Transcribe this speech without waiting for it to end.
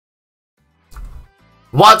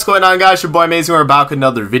What's going on, guys? Your boy Amazing. We're back with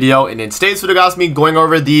another video, and in today's video, guys, me going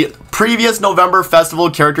over the previous November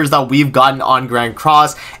festival characters that we've gotten on Grand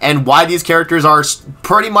Cross and why these characters are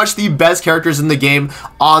pretty much the best characters in the game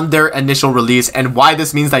on their initial release, and why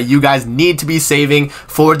this means that you guys need to be saving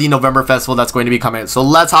for the November festival that's going to be coming. So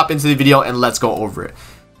let's hop into the video and let's go over it.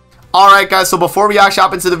 Alright, guys, so before we actually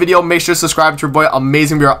hop into the video, make sure to subscribe to your boy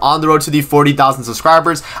Amazing. We are on the road to the 40,000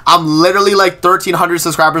 subscribers. I'm literally like 1,300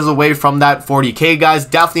 subscribers away from that 40k, guys.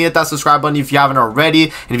 Definitely hit that subscribe button if you haven't already.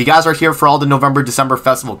 And if you guys are here for all the November, December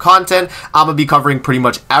festival content, I'm going to be covering pretty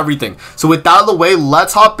much everything. So with that out of the way,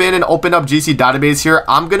 let's hop in and open up GC database here.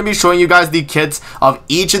 I'm going to be showing you guys the kits of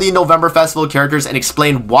each of the November festival characters and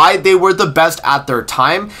explain why they were the best at their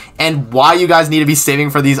time and why you guys need to be saving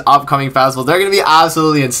for these upcoming festivals. They're going to be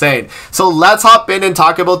absolutely insane. So let's hop in and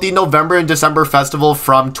talk about the November and December festival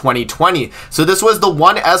from 2020. So this was the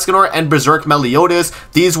one Escanor and Berserk Meliodas.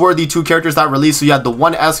 These were the two characters that released. So you had the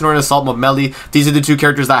one Escanor and Assault Mode Melee. These are the two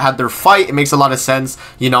characters that had their fight. It makes a lot of sense.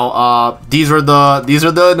 You know, these are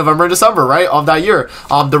the November and December, right, of that year.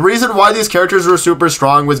 The reason why these characters were super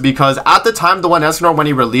strong was because at the time, the one Escanor, when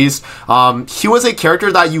he released, he was a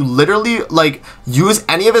character that you literally like use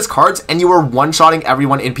any of his cards and you were one-shotting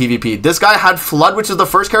everyone in PvP. This guy had Flood, which is the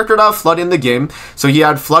first character to have Flood in the game. So he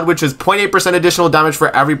had Flood, which is 0.8% additional damage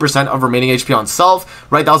for every percent of remaining HP on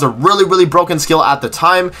self, right? That was a really broken skill at the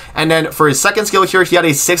time. And then for his second skill here, he had a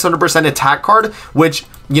 600% attack card, which,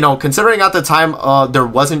 you know, considering at the time there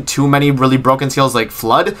wasn't too many really broken skills like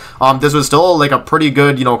Flood, this was still like a pretty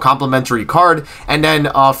good, you know, complementary card. And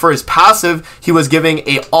then for his passive, he was giving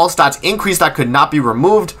a all stats increase that could not be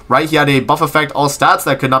removed, right? He had a buff effect all stats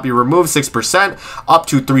that could not be removed, 6% up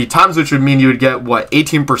to 3 times, which would mean you would get what,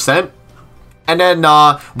 18%. And then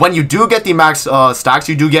when you do get the max stacks,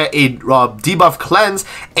 you do get a debuff cleanse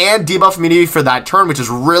and debuff immunity for that turn, which is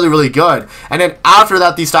really good. And then after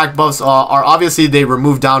that, these stack buffs are obviously, they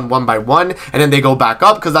remove down one by one, and then they go back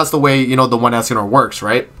up because that's the way, you know, the one Escanor works,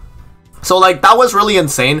 right? So like that was really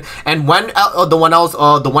insane. And when the one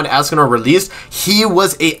Escanor released, he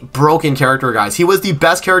was a broken character, guys. He was the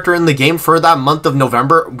best character in the game for that month of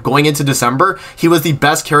November going into December. He was the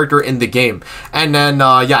best character in the game. And then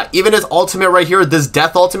yeah, even his ultimate right here, this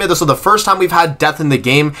death ultimate, this was the first time we've had death in the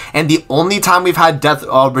game, and the only time we've had death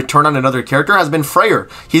return on another character has been Freyr.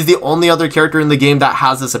 He's the only other character in the game that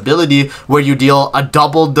has this ability where you deal a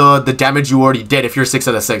double the damage you already did if you're 6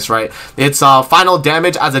 out of 6, right? It's final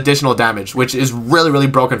damage as additional damage, which is really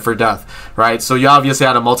broken for death, right? So you obviously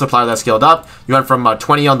had a multiplier that scaled up. You went from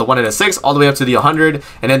 20 on the 1 out of 6 all the way up to the 100,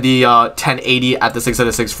 and then the 1080 at the 6 out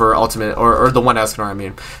of 6 for ultimate, or the one Escanor, I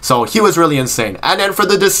mean. So he was really insane. And then for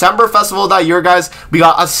the December festival that year, guys, we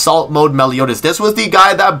got Assault Mode Meliodas. This was the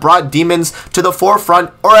guy that brought demons to the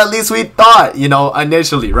forefront, or at least we thought, you know,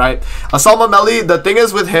 initially, right? Assault Mode Melee, the thing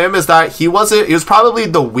is with him is that he was probably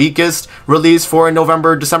the weakest release for a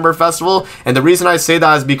November December festival, and the reason I say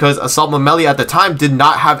that is because Assault Mode Melee at the time did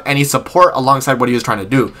not have any support alongside what he was trying to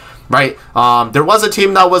do, right? There was a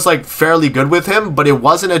team that was like fairly good with him, but it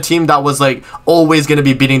wasn't a team that was like always going to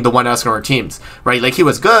be beating the one Escanor teams, right? Like he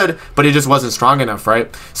was good, but it just wasn't strong enough, right?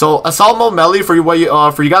 So Assault Mode Melee, for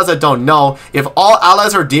you guys that don't know, if all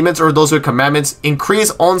allies are demons or those with commandments,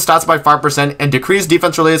 increase own stats by 5% and decrease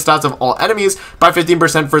defense related stats of all enemies by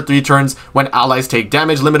 15% for 3 turns when allies take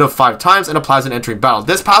damage, limit of 5 times, and applies in entering battle.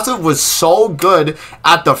 This passive was so good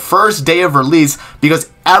at the first day of release because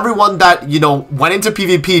everyone that, you know, went into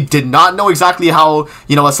PvP did not know exactly how,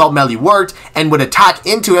 you know, Assault Melee worked and would attack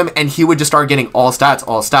into him, and he would just start getting all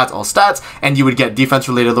stats, and you would get defense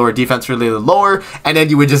related lower, and then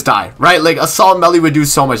you would just die, right? Like Assault Melee would do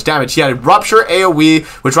so much damage. He had Rupture AoE,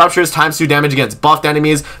 which ruptures times 2 damage against buffed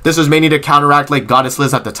enemies. This was mainly to counteract like Goddess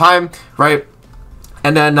Liz at the time, right?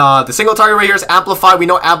 And then the single target right here is Amplify. We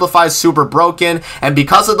know Amplify is super broken, and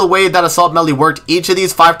because of the way that Assault Melee worked, each of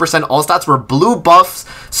these 5% all stats were blue buffs,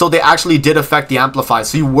 so they actually did affect the Amplify,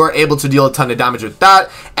 so you were able to deal a ton of damage with that.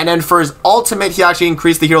 And then for his ultimate, he actually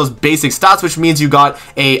increased the hero's basic stats, which means you got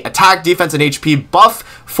a attack, defense, and HP buff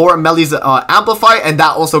for Melee's Amplify, and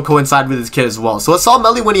that also coincided with his kit as well. So Assault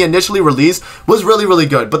Melee, when he initially released, was really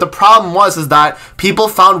good, but the problem is that people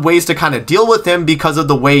found ways to kind of deal with him because of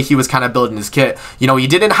the way he was kind of building his kit. You know, he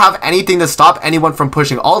didn't have anything to stop anyone from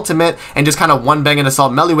pushing ultimate and just kind of one-bang an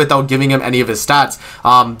Assault Melee without giving him any of his stats.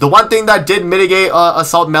 The one thing that did mitigate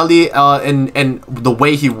Assault Melee and the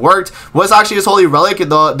way he worked was actually his Holy Relic.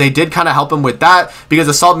 They did kind of help him with that because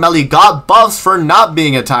Assault Melee got buffs for not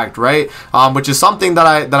being attacked, right? Which is something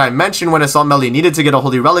that I mentioned when Assault Melee needed to get a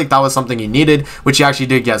Holy Relic. That was something he needed, which he actually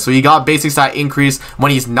did get. So he got basic stat increase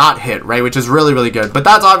when he's not hit, right? Which is really good. But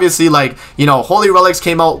that's obviously like, you know, Holy Relics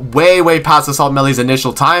came out way past Assault Melee's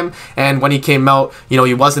initial time, and when he came out, you know,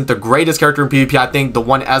 he wasn't the greatest character in PvP. I think the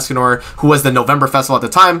one Escanor, who was the November Festival at the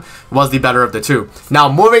time, was the better of the two.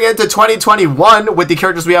 Now, moving into 2021 with the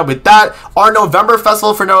characters we have with that, our November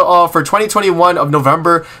Festival for 2021 of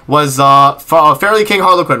November was Fairly King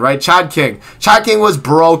Harlequin, right? Chad King. Chad King was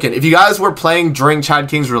broken. If you guys were playing during Chad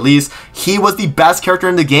King's release, he was the best character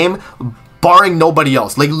in the game, barring nobody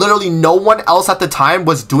else. Like, literally no one else at the time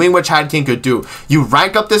was doing what Chad King could do. You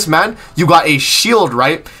rank up this man, you got a shield,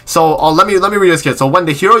 right? So let me read this kit. So when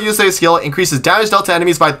the hero uses a skill, increases damage dealt to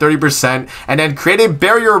enemies by 30%, and then create a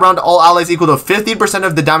barrier around all allies equal to 15%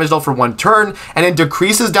 of the damage dealt for 1 turn, and then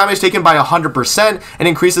decreases damage taken by 100%, and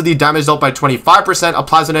increases the damage dealt by 25%,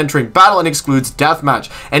 applies when entering battle, and excludes deathmatch.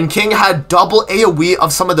 And King had double AoE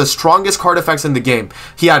of some of the strongest card effects in the game.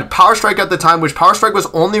 He had Power Strike at the time, which Power Strike was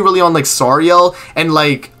only really on like Sariel and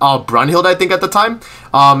like Brunhild, I think, at the time.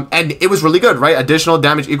 And it was really good, right? Additional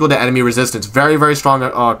damage equal to enemy resistance. Very, very strong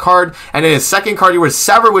card. And in his second card, he was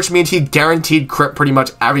Sever, which means he guaranteed crit pretty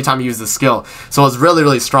much every time he used the skill. So it was really,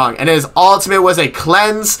 really strong. And his ultimate was a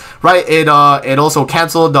cleanse, right? It also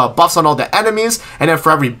canceled the buffs on all the enemies. And then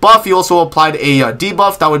for every buff, he also applied a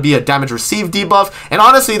debuff. That would be a damage received debuff. And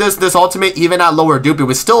honestly, this ultimate, even at lower dupe, it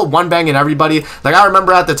was still one banging everybody. Like, I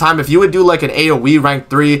remember at the time, if you would do like an AoE rank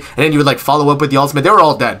 3, and then you would like follow up with the ultimate, they were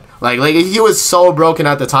all dead. Like he was so broken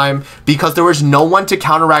at the time because there was no one to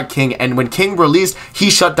counteract King. And when King released,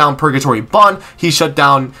 he shut down Purgatory Bun, he shut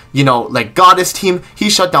down, you know, like Goddess team, he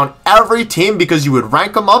shut down every team because you would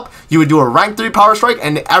rank them up, you would do a rank 3 power strike,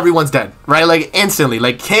 and everyone's dead, right? Like instantly.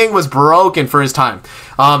 Like King was broken for his time.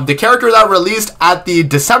 The character that released at the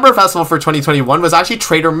December Festival for 2021 was actually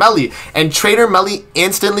Trader Melly, and Trader Melly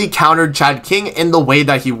instantly countered Chad King in the way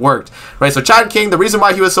that he worked, right? So Chad King, the reason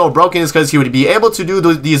why he was so broken is because he would be able to do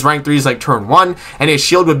these rank 3s like turn 1, and his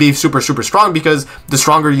shield would be super, super strong because the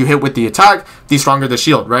stronger you hit with the attack, the stronger the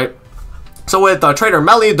shield, right? So with Trader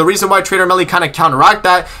Melly, the reason why Trader Melly kind of counteract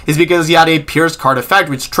that is because he had a Pierce card effect,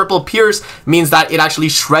 which triple Pierce means that it actually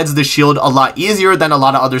shreds the shield a lot easier than a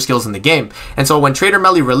lot of other skills in the game. And so when Trader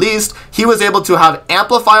Melly released, he was able to have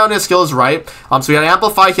Amplify on his skills, right? So he had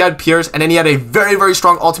Amplify, he had Pierce, and then he had a very, very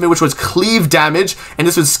strong ultimate, which was Cleave damage, and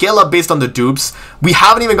this would scale up based on the dupes. We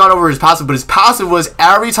haven't even gone over his passive, but his passive was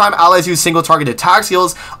every time allies use single target attack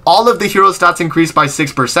skills, all of the hero stats increased by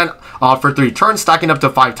 6% for 3 turns, stacking up to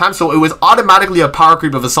 5 times. So it was automatically a power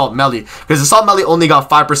creep of Assault Melly, because Assault Melly only got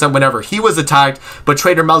 5% whenever he was attacked, but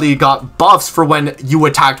Trader Melly got buffs for when you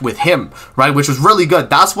attacked with him, right? Which was really good.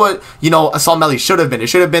 That's what, you know, Assault Melly should have been. It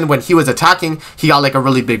should have been when he was attacking, he got like a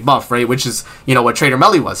really big buff, right? Which is, you know, what Trader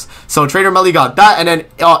Melly was. So Trader Melly got that, and then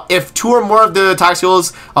if 2 or more of the attack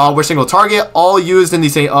skills were single target, all used in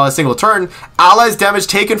the single turn, allies damage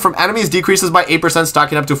taken from enemies decreases by 8%,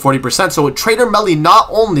 stacking up to 40%. So Trader Melly, not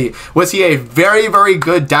only was he a very, very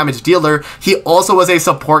good damage dealer, he also was a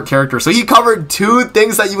support character. So he covered 2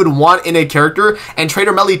 things that you would want in a character, and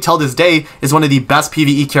Trader Melly till this day is one of the best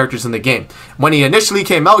PvE characters in the game. When he initially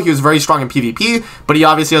came out, he was very strong in PvP, but he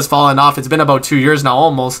obviously has fallen off. It's been about 2 years now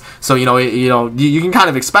almost, so you can kind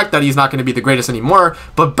of expect that he's not going to be the greatest anymore.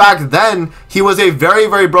 But back then, he was a very,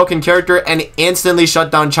 very broken character and instantly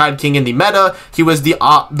shut down Chad King in the meta. He was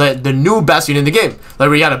the new best unit in the game. Like,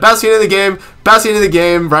 we had a best unit in the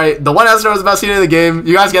game, right? The one Escanor was the best unit in the game.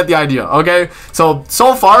 You guys get the idea, okay? So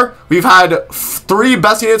far, we've had 3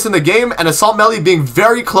 best units in the game, and Assault Melly being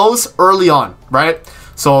very close early on, right?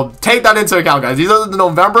 So take that into account, guys. These are the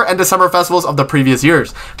November and December festivals of the previous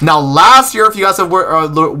years. Now, last year, if you guys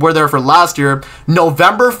were there for last year,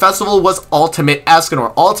 November festival was Ultimate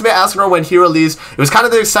Escanor. Ultimate Escanor, when he released, it was kind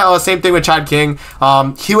of the same thing with Chad King.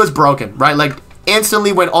 He was broken, right? Like,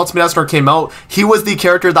 instantly when Ultimate Escanor came out, he was the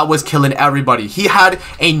character that was killing everybody. He had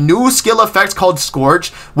a new skill effect called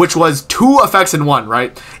Scourge, which was 2 effects in 1,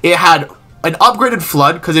 right? It had an upgraded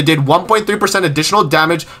Flood, because it did 1.3% additional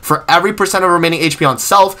damage for every percent of remaining HP on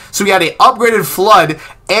self. So he had an upgraded Flood,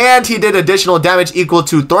 and he did additional damage equal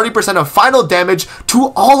to 30% of final damage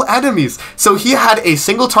to all enemies. So he had a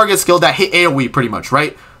single target skill that hit AoE pretty much,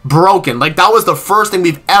 right? Broken. Like, that was the first thing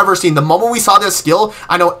we've ever seen. The moment we saw this skill,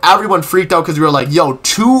 I know everyone freaked out because we were like, yo,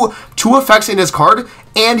 two effects in his card,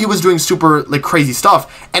 and he was doing super like crazy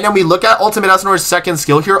stuff. And then we look at Ultimate Escanor's second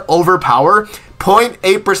skill here, Overpower.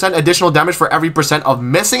 0.8% additional damage for every percent of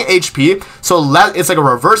missing HP, so it's like a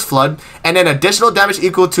reverse Flood, and then additional damage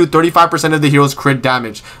equal to 35% of the hero's crit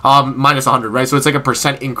damage, minus 100, right? So it's like a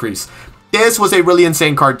percent increase. This was a really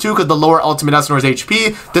insane card too, because the lower Ultimate Escanor's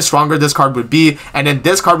HP, the stronger this card would be, and then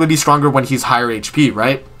this card would be stronger when he's higher HP,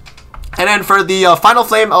 right? And then for the Final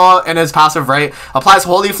Flame and his passive, right, applies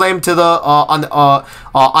Holy Flame to the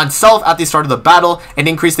on self at the start of the battle and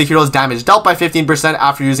increase the hero's damage dealt by 15%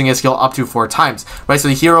 after using his skill up to 4 times, right? So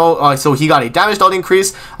the hero, so he got a damage dealt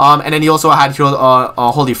increase, and then he also had hero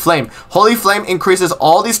Holy Flame. Holy Flame increases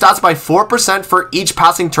all these stats by 4% for each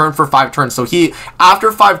passing turn for 5 turns. So he,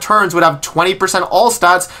 after 5 turns, would have 20% all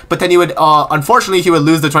stats, but then he would, unfortunately, he would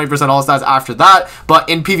lose the 20% all stats after that. But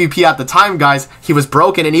in PvP at the time, guys, he was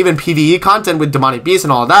broken, and even PvE content with Demonic Beast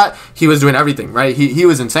and all that, he was doing everything, right? He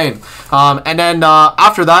was insane. And then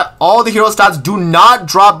after that, all the hero stats do not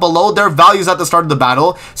drop below their values at the start of the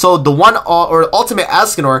battle. So the one or Ultimate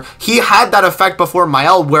Escanor, he had that effect before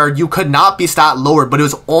Mael where you could not be stat lowered, but it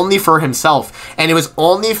was only for himself, and it was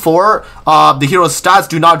only for the hero's stats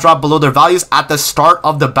do not drop below their values at the start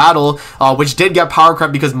of the battle, which did get power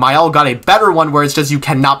crept because Mael got a better one where it's just you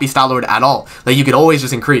cannot be stat lowered at all. Like you could always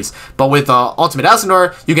just increase, but with Ultimate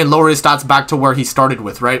Escanor, you can lower his stats back to where he started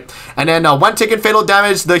with, right? And then when taking fatal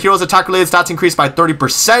damage, the hero's attack related stats increase by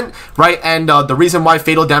 30%, right? And the reason why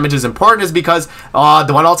fatal damage is important is because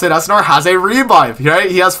the one Ultimate Escanor has a revive, right?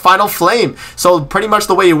 He has Final Flame. So pretty much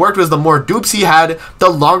the way it worked was the more dupes he had, the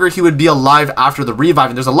longer he would be alive after the revive.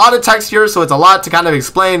 And there's a lot of text here, so it's a lot to kind of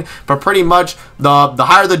explain, but pretty much the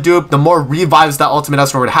higher the dupe, the more revives that Ultimate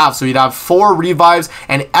Escanor would have. So you'd have 4 revives,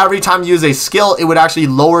 and every time you use a skill, it would actually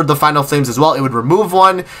lower the Final Flames as well. It would remove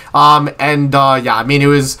one, yeah, I mean, it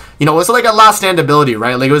was, you know, it was like a last stand ability,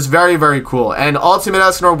 right? Like it was very, very cool. And Ultimate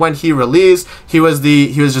Escanor, when he released, he was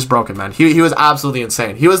just broken, man. He was absolutely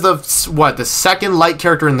insane. He was the second light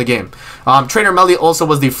character in the game. Trainer Melly also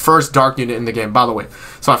was the first dark unit in the game, by the way.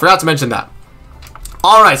 So I forgot to mention that.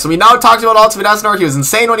 Alright, so we now talked about Ultimate Escanor. He was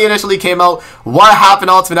insane when he initially came out. What happened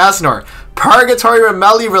to Ultimate Escanor? Purgatory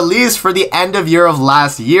Remelli released for the end of year of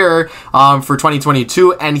last year for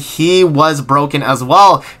 2022, and he was broken as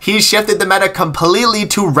well. He shifted the meta completely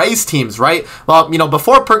to race teams, right? Well, you know,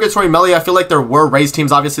 before Purgatory Melli, I feel like there were race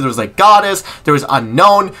teams. Obviously, there was like Goddess, there was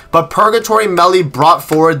Unknown, but Purgatory Melli brought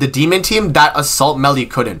forward the demon team that Assault Melli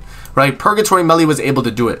couldn't. Right, Purgatory Melli was able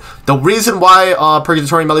to do it. The reason why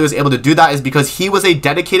Purgatory Melli was able to do that is because he was a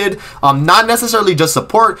dedicated, not necessarily just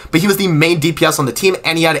support, but he was the main DPS on the team,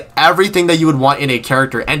 and he had everything that you would want in a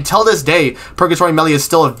character. And till this day, Purgatory Melli is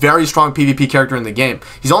still a very strong PvP character in the game.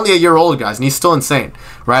 He's only a year old, guys, and he's still insane,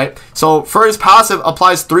 right? So for his passive,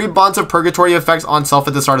 applies 3 bonds of Purgatory effects on self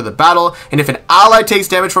at the start of the battle, and if an ally takes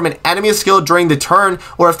damage from an enemy skill during the turn,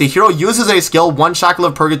 or if the hero uses a skill, 1 shackle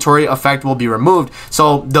of Purgatory effect will be removed.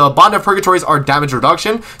 So the bond of Purgatories are damage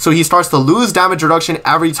reduction, so he starts to lose damage reduction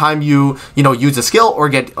every time you use a skill or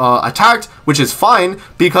get attacked, which is fine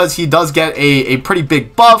because he does get a pretty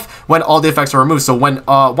big buff when all the effects are removed. So when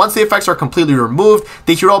once the effects are completely removed,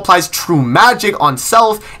 the hero applies True Magic on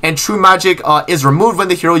self, and True Magic is removed when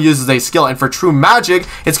the hero uses a skill. And for True Magic,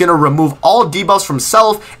 it's going to remove all debuffs from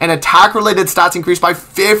self, and attack related stats increase by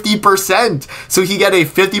 50%. So he get a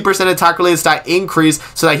 50% attack related stat increase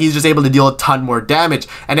so that he's just able to deal a ton more damage.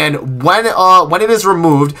 And then when it is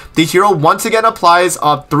removed, the hero once again applies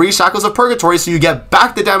 3 shackles of Purgatory, so you get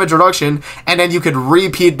back the damage reduction, and then you could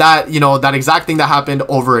repeat that, that exact thing that happened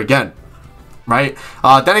over again. Right?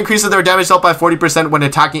 That increases their damage dealt by 40% when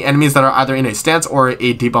attacking enemies that are either in a stance or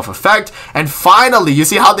a debuff effect. And finally, you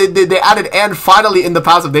see how they added "and finally" in the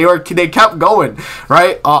passive. They kept going,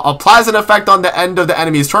 right? Applies an effect on the end of the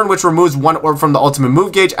enemy's turn, which removes 1 orb from the ultimate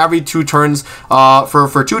move gauge every 2 turns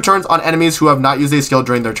for 2 turns on enemies who have not used a skill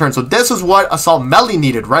during their turn. So this is what Assault Melli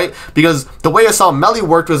needed, right? Because the way Assault Melli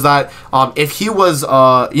worked was that if he was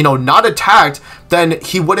not attacked, then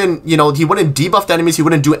he wouldn't debuff the enemies, he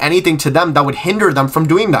wouldn't do anything to them that would hinder them from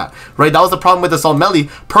doing that, right? That was the problem with Assault Melli.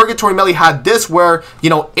 Purgatory Melli had this where,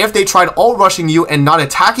 if they tried ult rushing you and not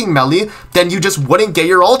attacking Melli, then you just wouldn't get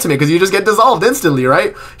your ultimate because you just get dissolved instantly,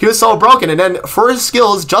 right? He was so broken. And then for his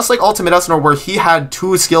skills, just like Ultimate Escanor, where he had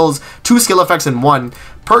 2 skill effects in one,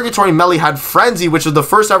 Purgatory Melli had Frenzy, which is the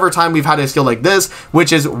first ever time we've had a skill like this,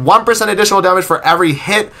 which is 1% additional damage for every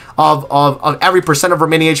hit of every percent of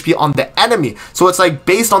remaining HP on the enemy. So it's like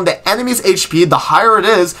based on the enemy's HP, the higher it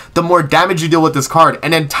is, the more damage you deal with this card.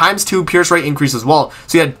 And then ×2 pierce rate increase as well.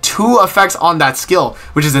 So you had 2 effects on that skill,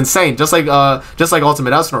 which is insane, just like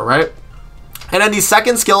Ultimate Escanor, right? And then the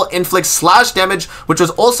second skill inflicts slash damage, which was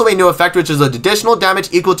also a new effect, which is additional damage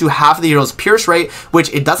equal to half of the hero's pierce rate, which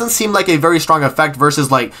it doesn't seem like a very strong effect versus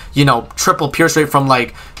like, triple pierce rate from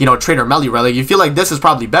like, Trainer Melli, right? Like you feel like this is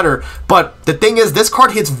probably better. But the thing is, this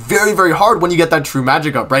card hits very, very hard when you get that True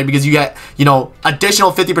Magic up, right? Because you get,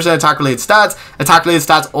 additional 50% attack related stats. Attack related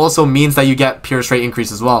stats also means that you get pierce rate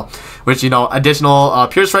increase as well, which, additional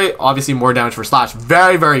pierce rate, obviously more damage for slash.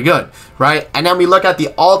 Very, very good, right? And then we look at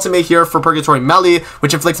the ultimate here for Purgatory Melee,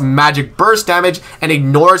 which inflicts magic burst damage and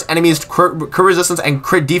ignores enemies' crit resistance and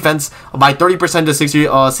crit defense by 30%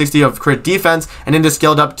 to 60 of crit defense, and then this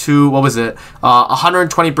scaled up to, what was it,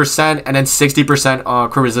 120% and then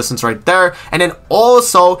 60% crit resistance right there. And then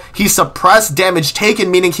also he suppressed damage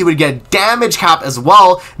taken, meaning he would get damage cap as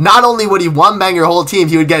well. Not only would he one-bang your whole team,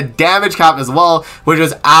 he would get damage cap as well, which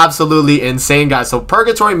is absolutely insane, guys. So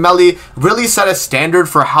Purgatory Melee really set a standard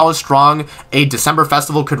for how strong a December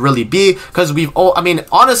festival could really be, because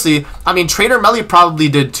honestly, Trader Melee probably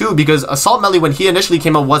did too, because Assault Melee, when he initially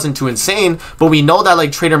came out, wasn't too insane, but we know that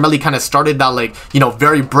like Trader Melee kind of started that, like, you know,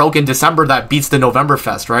 very broken December that beats the November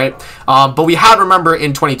Fest, right? But we had, remember,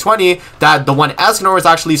 in 2020 that the one Escanor was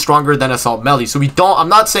actually stronger than Assault Melee. So I'm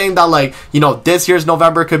not saying that, like, you know, this year's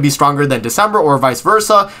November could be stronger than December or vice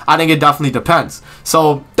versa. I think it definitely depends.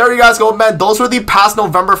 So there you guys go, man. Those were the past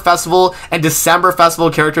November festival and December festival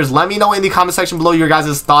characters. Let me know in the comment section below your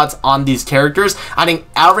guys' thoughts on these characters. I think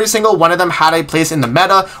every single one of them had a place in the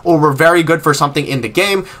meta or were very good for something in the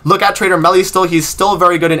game. Look at Trader Melee still. He's still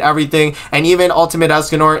very good in everything, and even Ultimate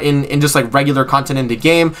Escanor in just like regular content in the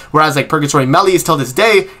game, whereas like Purgatory Melee till this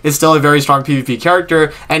day is still a very strong PvP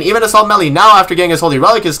character. And even Assault Melee now, after getting his Holy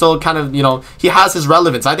Relic, is still kind of, you know, he has his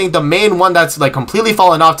relevance. I think the main one that's like completely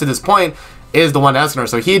fallen off to this point is the one Escanor,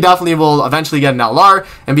 so he definitely will eventually get an LR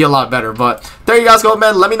and be a lot better. But there you guys go,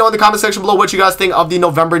 man. Let me know in the comment section below what you guys think of the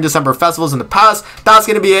November and December festivals in the past. That's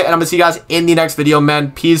gonna be it, and I'm gonna see you guys in the next video,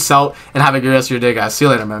 man. Peace out and have a good rest of your day, guys. See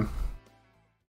you later, man.